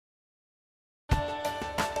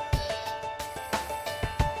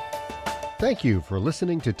Thank you for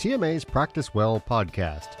listening to TMA's Practice Well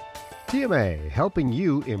podcast. TMA, helping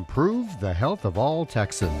you improve the health of all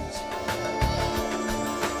Texans.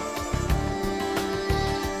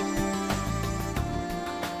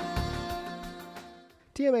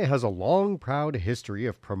 TMA has a long, proud history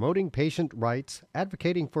of promoting patient rights,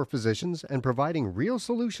 advocating for physicians, and providing real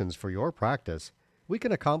solutions for your practice. We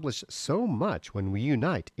can accomplish so much when we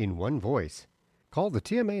unite in one voice. Call the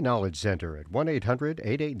TMA Knowledge Center at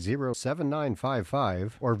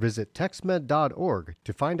 1-800-880-7955 or visit texmed.org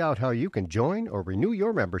to find out how you can join or renew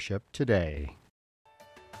your membership today.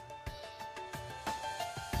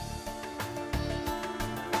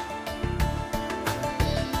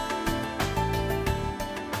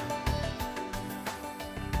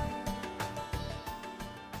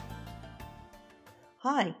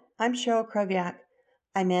 Hi, I'm Cheryl Kroviak.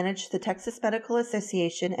 I manage the Texas Medical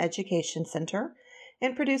Association Education Center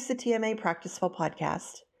and produce the TMA Practice Well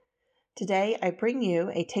podcast. Today, I bring you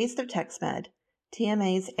a taste of TexMed,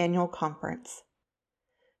 TMA's annual conference.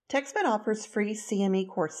 TexMed offers free CME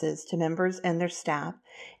courses to members and their staff,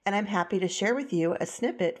 and I'm happy to share with you a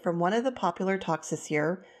snippet from one of the popular talks this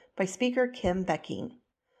year by speaker Kim Becking.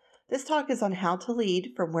 This talk is on how to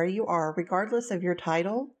lead from where you are regardless of your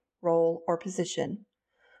title, role, or position.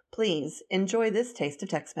 Please enjoy this taste of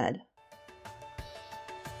TexMed.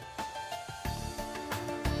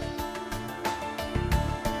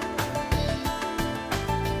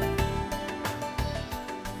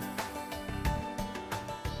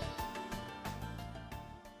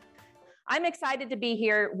 I'm excited to be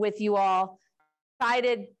here with you all.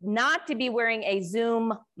 Excited not to be wearing a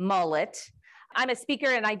Zoom mullet. I'm a speaker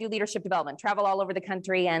and I do leadership development, travel all over the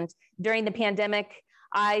country. And during the pandemic,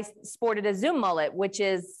 I sported a Zoom mullet, which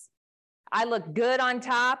is, I look good on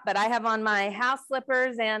top, but I have on my house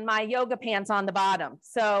slippers and my yoga pants on the bottom.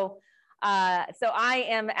 So I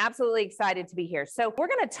am absolutely excited to be here. So we're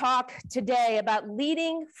going to talk today about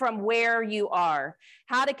leading from where you are,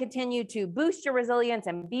 how to continue to boost your resilience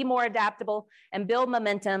and be more adaptable and build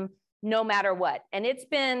momentum no matter what. And it's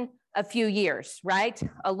been a few years, right?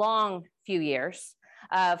 A long few years.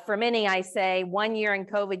 For many, I say 1 year in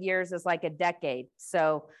COVID years is like a decade.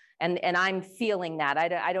 So, and I'm feeling that.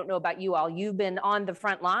 I don't know about you all. You've been on the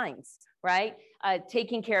front lines, right?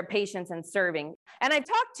 Taking care of patients and serving. And I've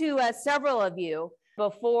talked to several of you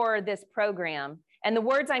before this program, and the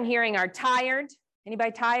words I'm hearing are tired.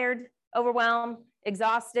 Anybody tired, overwhelmed,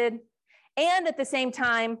 exhausted, and at the same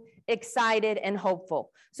time, excited and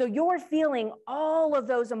hopeful. So you're feeling all of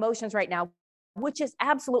those emotions right now, which is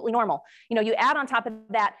absolutely normal. You know, you add on top of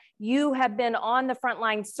that, you have been on the front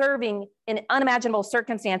line serving in unimaginable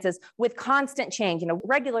circumstances with constant change,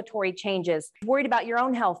 regulatory changes, worried about your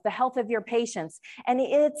own health, the health of your patients, and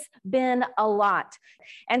it's been a lot.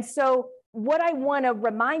 And so what I want to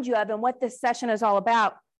remind you of and what this session is all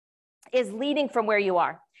about is leading from where you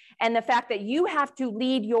are, and the fact that you have to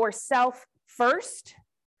lead yourself first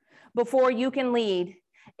before you can lead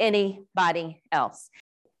anybody else.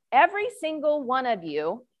 Every single one of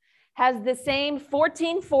you has the same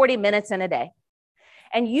 40 minutes in a day.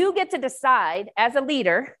 And you get to decide as a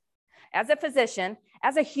leader, as a physician,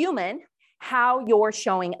 as a human, how you're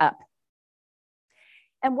showing up.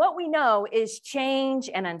 And what we know is change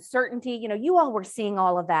and uncertainty. You all were seeing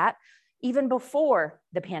all of that even before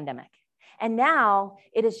the pandemic. And now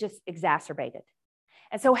it is just exacerbated.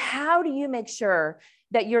 And so how do you make sure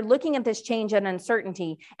that you're looking at this change and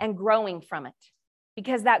uncertainty and growing from it?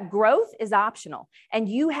 Because that growth is optional and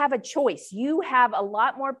you have a choice. You have a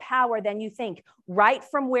lot more power than you think right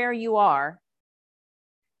from where you are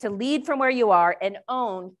to lead from where you are and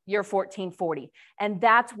own your 1440. And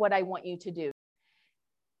that's what I want you to do.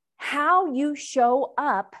 How you show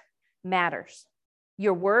up matters.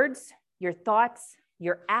 Your words, your thoughts,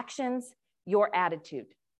 your actions, your attitude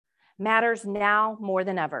matters now more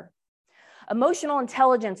than ever. Emotional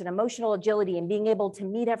intelligence and emotional agility and being able to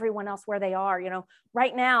meet everyone else where they are.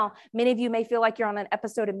 Right now, many of you may feel like you're on an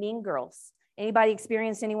episode of Mean Girls. Anybody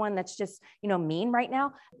experience anyone that's just, mean right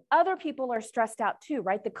now? Other people are stressed out too,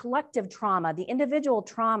 right? The collective trauma, the individual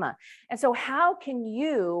trauma. And so how can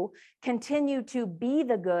you continue to be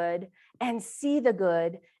the good and see the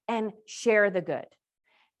good and share the good?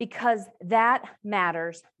 Because that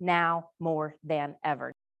matters now more than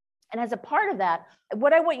ever. And as a part of that,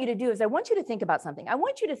 what I want you to do is I want you to think about something. I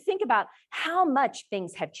want you to think about how much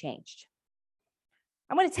things have changed.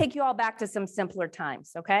 I want to take you all back to some simpler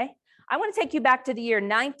times, okay? I want to take you back to the year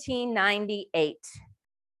 1998.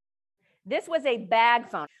 This was a bag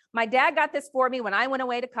phone. My dad got this for me when I went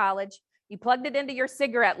away to college. You plugged it into your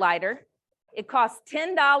cigarette lighter. It cost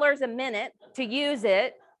 $10 a minute to use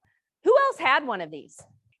it. Who else had one of these?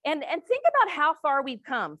 And think about how far we've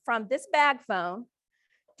come from this bag phone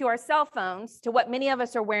to our cell phones to what many of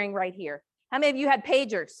us are wearing right here. How many of you had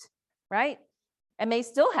pagers, right? And may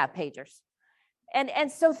still have pagers.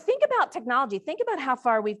 And so think about technology. Think about how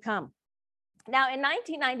far we've come. Now, in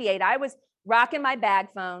 1998, I was rocking my bag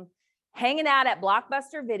phone, hanging out at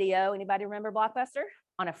Blockbuster Video. Anybody remember Blockbuster?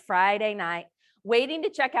 On a Friday night, waiting to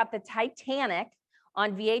check out the Titanic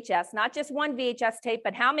on VHS, not just one VHS tape,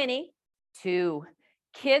 but how many? 2.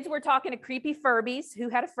 Kids were talking to creepy Furbies. Who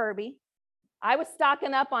had a Furby? I was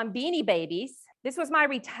stocking up on Beanie Babies. This was my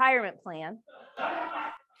retirement plan.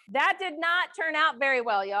 That did not turn out very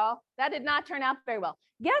well, y'all. That did not turn out very well.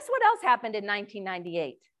 Guess what else happened in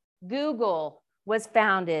 1998? Google was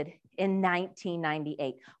founded in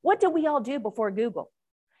 1998. What did we all do before Google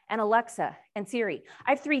and Alexa and Siri?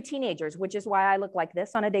 I have 3 teenagers, which is why I look like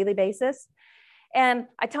this on a daily basis. And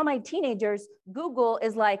I tell my teenagers, Google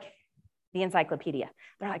is like the encyclopedia.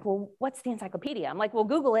 They're like, well, what's the encyclopedia? I'm like, well,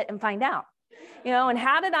 Google it and find out. And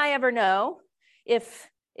how did I ever know if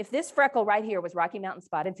this freckle right here was Rocky Mountain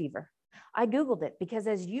spotted fever? I Googled it because,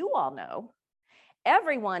 as you all know,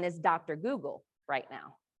 everyone is Dr. Google right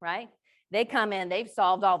now, right? They come in, they've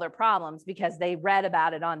solved all their problems because they read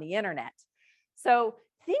about it on the internet. So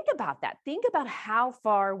think about that. Think about how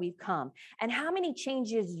far we've come and how many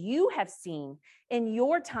changes you have seen in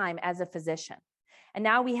your time as a physician. And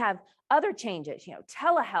now we have other changes,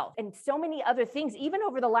 telehealth and so many other things, even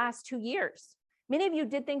over the last 2 years. Many of you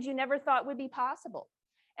did things you never thought would be possible.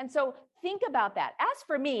 And so think about that. As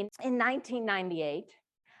for me, in 1998,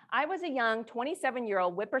 I was a young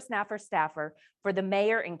 27-year-old whippersnapper staffer for the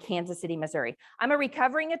mayor in Kansas City, Missouri. I'm a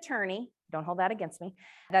recovering attorney. Don't hold that against me,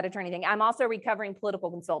 that attorney thing. I'm also a recovering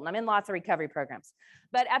political consultant. I'm in lots of recovery programs.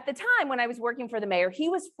 But at the time when I was working for the mayor, he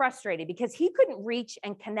was frustrated because he couldn't reach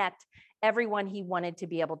and connect everyone he wanted to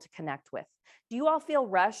be able to connect with. Do you all feel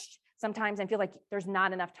rushed sometimes and feel like there's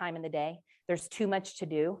not enough time in the day? There's too much to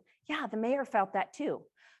do? Yeah, the mayor felt that too.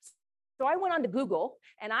 So I went on to Google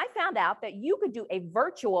and I found out that you could do a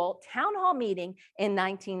virtual town hall meeting in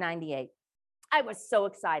 1998. I was so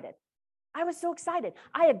excited.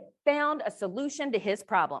 I had found a solution to his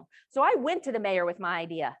problem. So I went to the mayor with my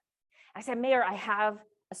idea. I said, Mayor, I have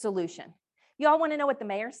a solution. You all want to know what the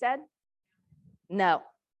mayor said? No.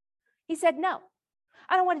 He said, no,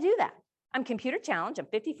 I don't want to do that. I'm computer challenged. I'm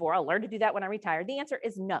 54. I'll learn to do that when I retire. The answer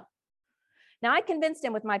is no. Now, I convinced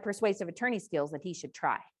him with my persuasive attorney skills that he should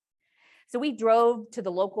try. So we drove to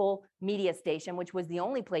the local media station, which was the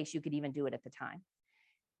only place you could even do it at the time.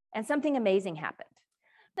 And something amazing happened.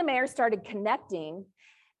 The mayor started connecting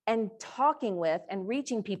and talking with and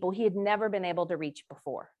reaching people he had never been able to reach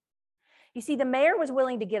before. You see, the mayor was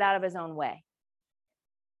willing to get out of his own way.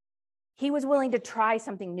 He was willing to try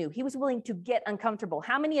something new. He was willing to get uncomfortable.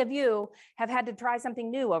 How many of you have had to try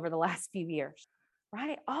something new over the last few years?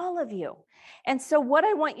 Right? All of you. And so what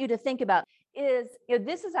I want you to think about is,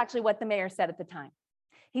 this is actually what the mayor said at the time.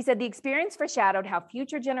 He said, the experience foreshadowed how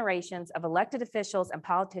future generations of elected officials and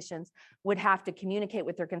politicians would have to communicate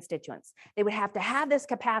with their constituents. They would have to have this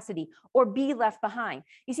capacity or be left behind.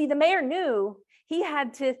 You see, the mayor knew he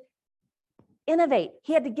had to innovate.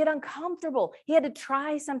 He had to get uncomfortable. He had to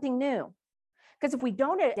try something new. Because if we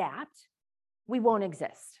don't adapt, we won't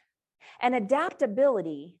exist. And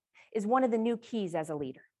adaptability is one of the new keys as a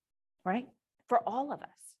leader, right? For all of us.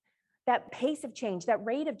 That pace of change, that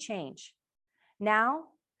rate of change now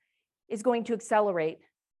is going to accelerate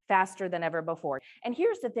faster than ever before. And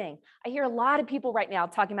here's the thing. I hear a lot of people right now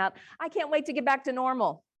talking about, I can't wait to get back to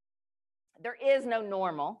normal. There is no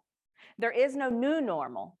normal. There is no new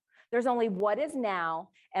normal. There's only what is now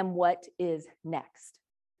and what is next.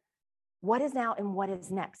 What is now and what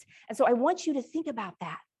is next. And so I want you to think about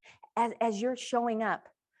that as you're showing up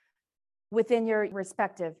within your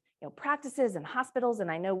respective practices and hospitals.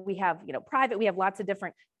 And I know we have private, we have lots of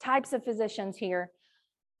different types of physicians here,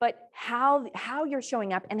 but how you're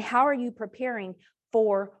showing up and how are you preparing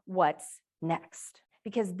for what's next?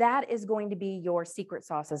 Because that is going to be your secret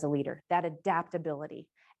sauce as a leader, that adaptability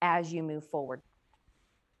as you move forward.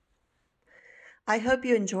 I hope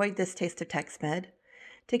you enjoyed this Taste of TextMed.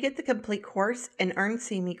 To get the complete course and earn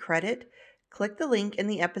CME credit, click the link in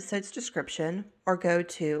the episode's description or go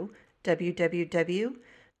to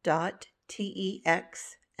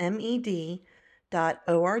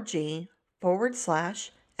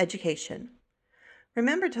www.texmed.org/education.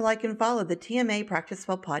 Remember to like and follow the TMA Practice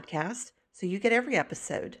Well podcast so you get every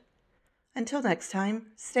episode. Until next time,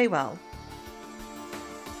 stay well.